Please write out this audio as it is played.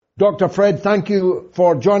Dr. Fred, thank you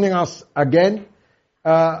for joining us again.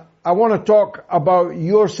 I want to talk about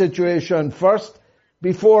your situation first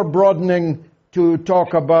before broadening to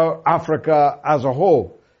talk about Africa as a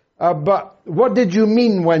whole. But what did you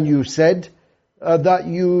mean when you said that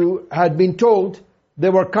you had been told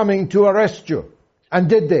they were coming to arrest you? And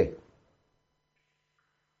did they?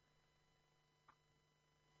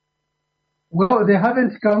 Well, they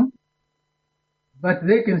haven't come, but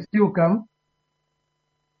they can still come.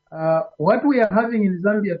 What we are having in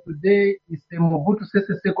Zambia today is a Mobutu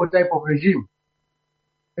Sese Seko type of regime.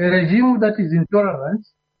 A regime that is intolerant,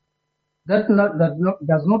 that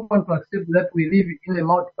does not want to accept that we live in a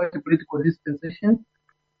multi-party political dispensation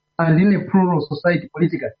and in a plural society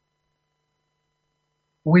politically.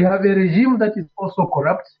 We have a regime that is also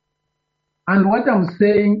corrupt, and what I'm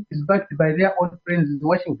saying is backed by their own friends in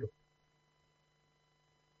Washington.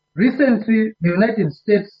 Recently, the United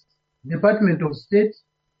States Department of State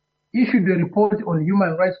issued a report on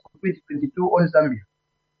human rights for 2022 on Zambia.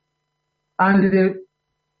 And the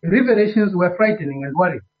revelations were frightening and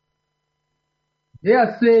worrying. They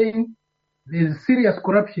are saying there is serious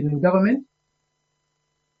corruption in government.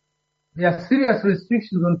 There are serious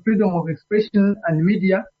restrictions on freedom of expression and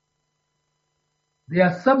media. There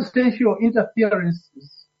are substantial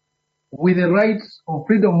interferences with the rights of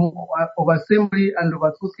freedom of assembly and of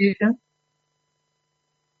association.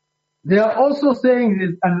 They are also saying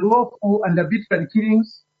there's unlawful and arbitrary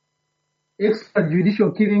killings,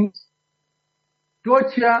 extrajudicial killings,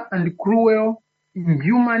 torture and cruel,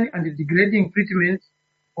 inhuman and degrading treatment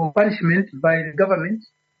or punishment by the government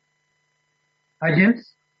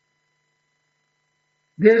agents.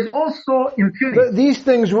 There's also impunity. But these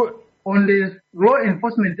things were on the law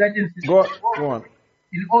enforcement agencies go on.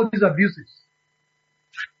 in all these abuses.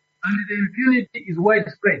 And the impunity is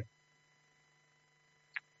widespread.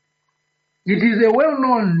 It is a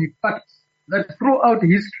well-known fact that throughout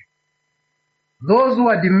history, those who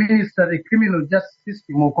administer the criminal justice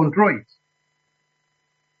system or control it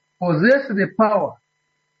possess the power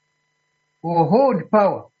or hold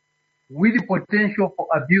power with the potential for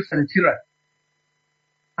abuse and tyranny.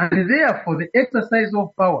 And therefore, the exercise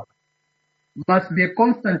of power must be a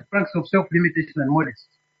constant practice of self-limitation and modesty.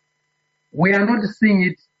 We are not seeing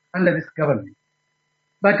it under this government.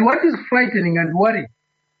 But what is frightening and worrying,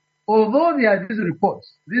 although there are these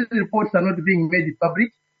reports are not being made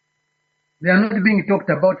public, they are not being talked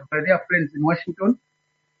about by their friends in Washington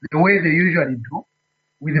the way they usually do,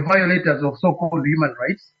 with the violators of so-called human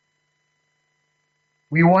rights.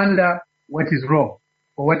 We wonder what is wrong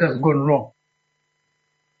or what has gone wrong.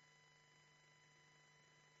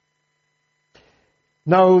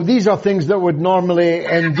 Now, these are things that would normally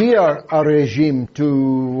endear a regime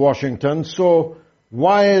to Washington, so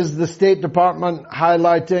why is the State Department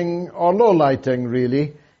highlighting, or lowlighting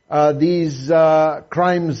really, these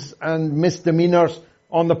crimes and misdemeanors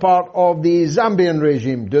on the part of the Zambian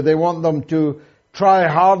regime? Do they want them to try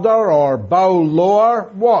harder or bow lower?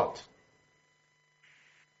 What?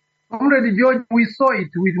 Already, George, we saw it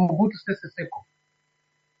with Mobutu Sese Seko.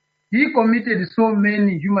 He committed so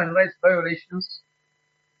many human rights violations.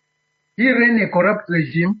 He ran a corrupt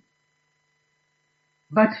regime,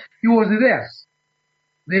 but he was theirs.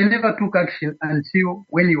 They never took action until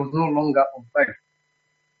when he was no longer on fire.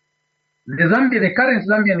 The current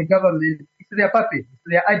Zambian government, it's their puppet, it's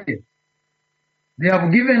their agent. They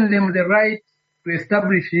have given them the right to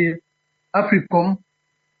establish AFRICOM,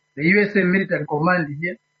 the USA military command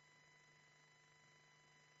here,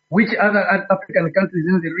 which other African countries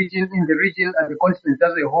in the region and the continent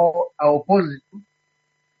as a whole are opposed to.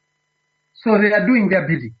 So they are doing their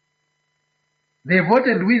bidding. They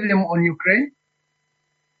voted with them on Ukraine.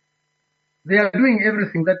 They are doing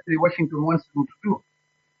everything that Washington wants them to do.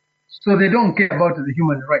 So they don't care about the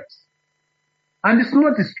human rights. And it's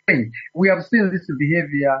not strange. We have seen this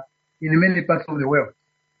behavior in many parts of the world.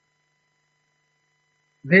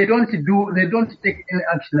 They don't take any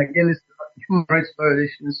action against human rights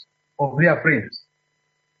violations of their friends,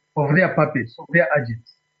 of their puppets, of their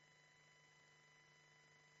agents.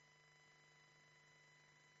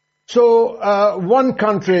 So one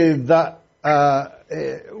country that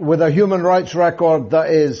with a human rights record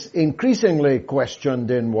that is increasingly questioned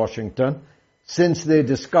in Washington since they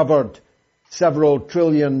discovered several $1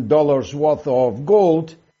 trillion worth of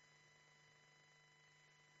gold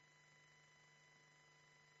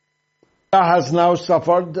has now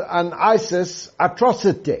suffered an ISIS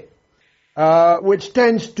atrocity, which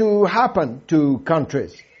tends to happen to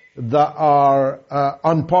countries that are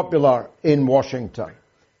unpopular in Washington.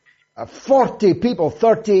 40 people,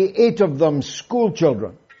 38 of them school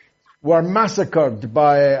children, were massacred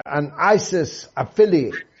by an ISIS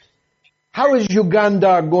affiliate How is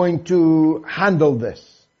Uganda going to handle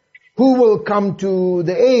this? Who will come to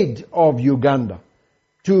the aid of Uganda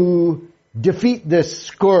to defeat this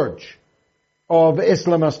scourge of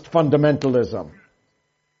Islamist fundamentalism?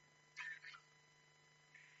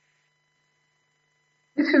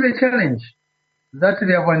 This is a challenge that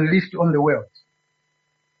they have unleashed on the world.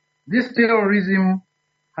 This terrorism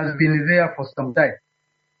has been there for some time,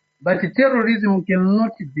 but terrorism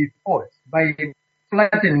cannot be fought by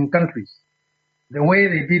flattening countries the way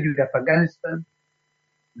they did with Afghanistan,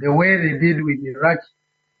 the way they did with Iraq,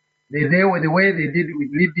 the way they did with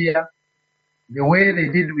Libya, the way they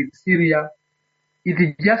did with Syria.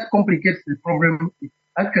 It just complicates the problem. It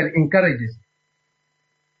actually encourages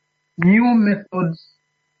new methods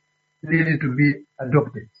needed to be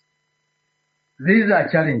adopted. These are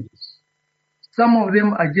challenges. Some of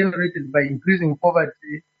them are generated by increasing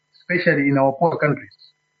poverty, especially in our poor countries.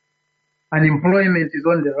 Unemployment is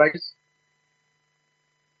on the rise,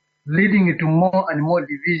 leading to more and more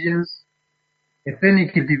divisions,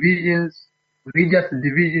 ethnic divisions, religious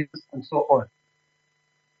divisions, and so on.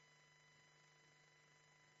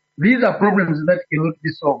 These are problems that cannot be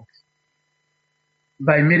solved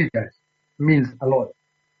by military means alone.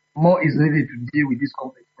 More is needed to deal with these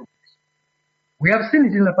complex problems. We have seen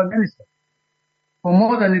it in Afghanistan. For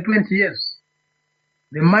more than 20 years,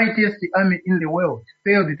 the mightiest army in the world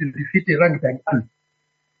failed to defeat a ragtag army.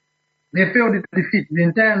 They failed to defeat, the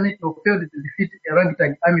entire NATO failed to defeat a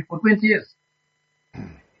ragtag army for 20 years.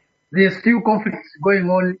 There are still conflicts going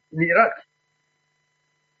on in Iraq.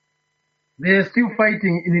 They are still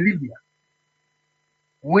fighting in Libya,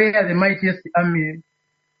 where the mightiest army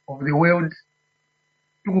of the world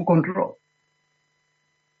took control.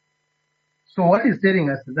 So what is telling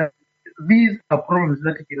us that these are problems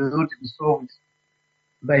that cannot be solved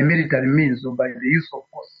by military means or by the use of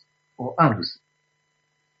force or arms.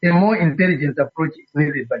 A more intelligent approach is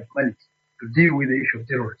needed by humanity to deal with the issue of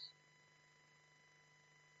terrorism.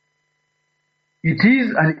 It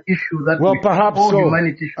is an issue that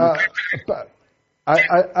humanity should.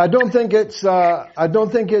 I don't think it's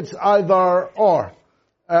either or.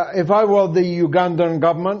 If I were the Ugandan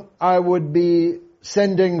government, I would be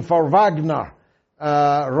sending for Wagner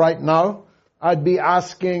right now. I'd be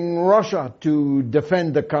asking Russia to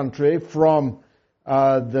defend the country from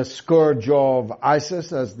the scourge of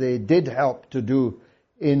ISIS, as they did help to do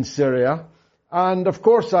in Syria. And of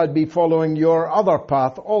course, I'd be following your other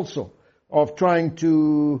path also, of trying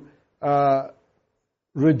to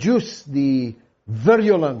reduce the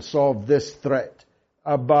virulence of this threat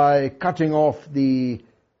by cutting off the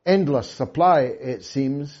endless supply, it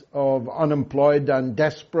seems, of unemployed and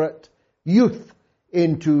desperate youth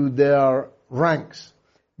into their ranks.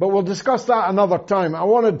 But we'll discuss that another time. I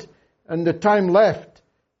wanted, in the time left,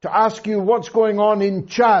 to ask you what's going on in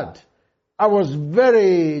Chad. I was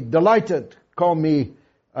very delighted, call me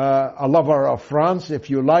a lover of France if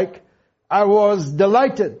you like. I was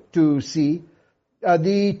delighted to see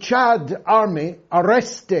the Chad army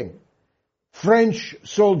arresting French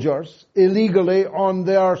soldiers illegally on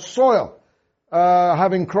their soil,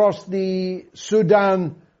 having crossed the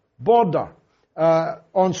Sudan border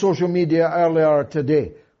on social media earlier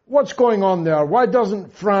today. What's going on there? Why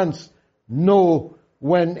doesn't France know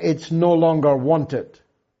when it's no longer wanted?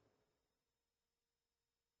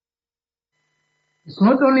 It's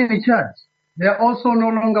not only in Chad. They are also no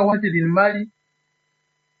longer wanted in Mali.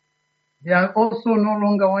 They are also no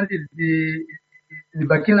longer wanted in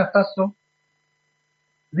Burkina Faso.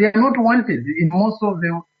 They are not wanted in most of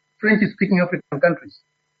the French-speaking African countries.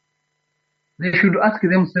 They should ask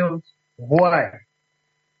themselves why.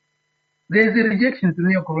 There is a rejection to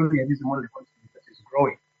neo-colonialism on the continent that is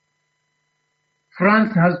growing.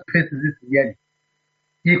 France has faced this reality.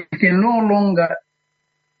 It can no longer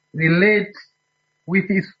relate with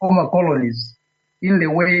its former colonies in the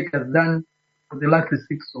way it has done for the last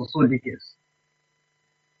 6 or so decades.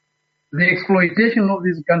 The exploitation of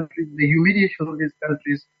these countries, the humiliation of these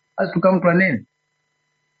countries has to come to an end.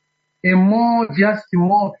 A more just,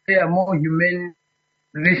 more fair, more humane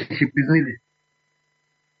relationship is needed.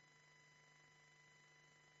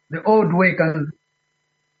 The old way can,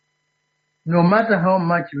 no matter how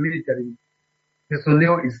much military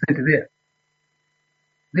personnel is sent there,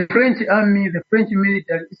 the French army, the French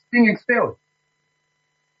military is being expelled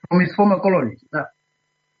from its former colonies. Now,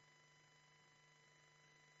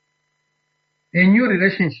 a new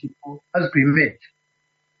relationship has to emerge.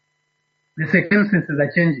 The circumstances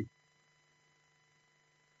are changing.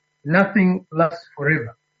 Nothing lasts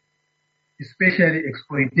forever, especially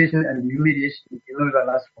exploitation and humiliation can never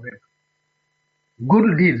last forever.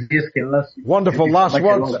 Good deeds, yes, can last. Wonderful last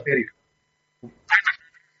words.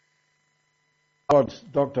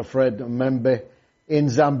 Dr. Fred Membe in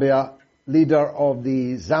Zambia, leader of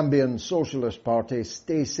the Zambian Socialist Party.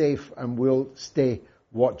 Stay safe, and we'll stay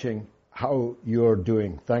watching how you're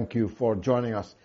doing. Thank you for joining us.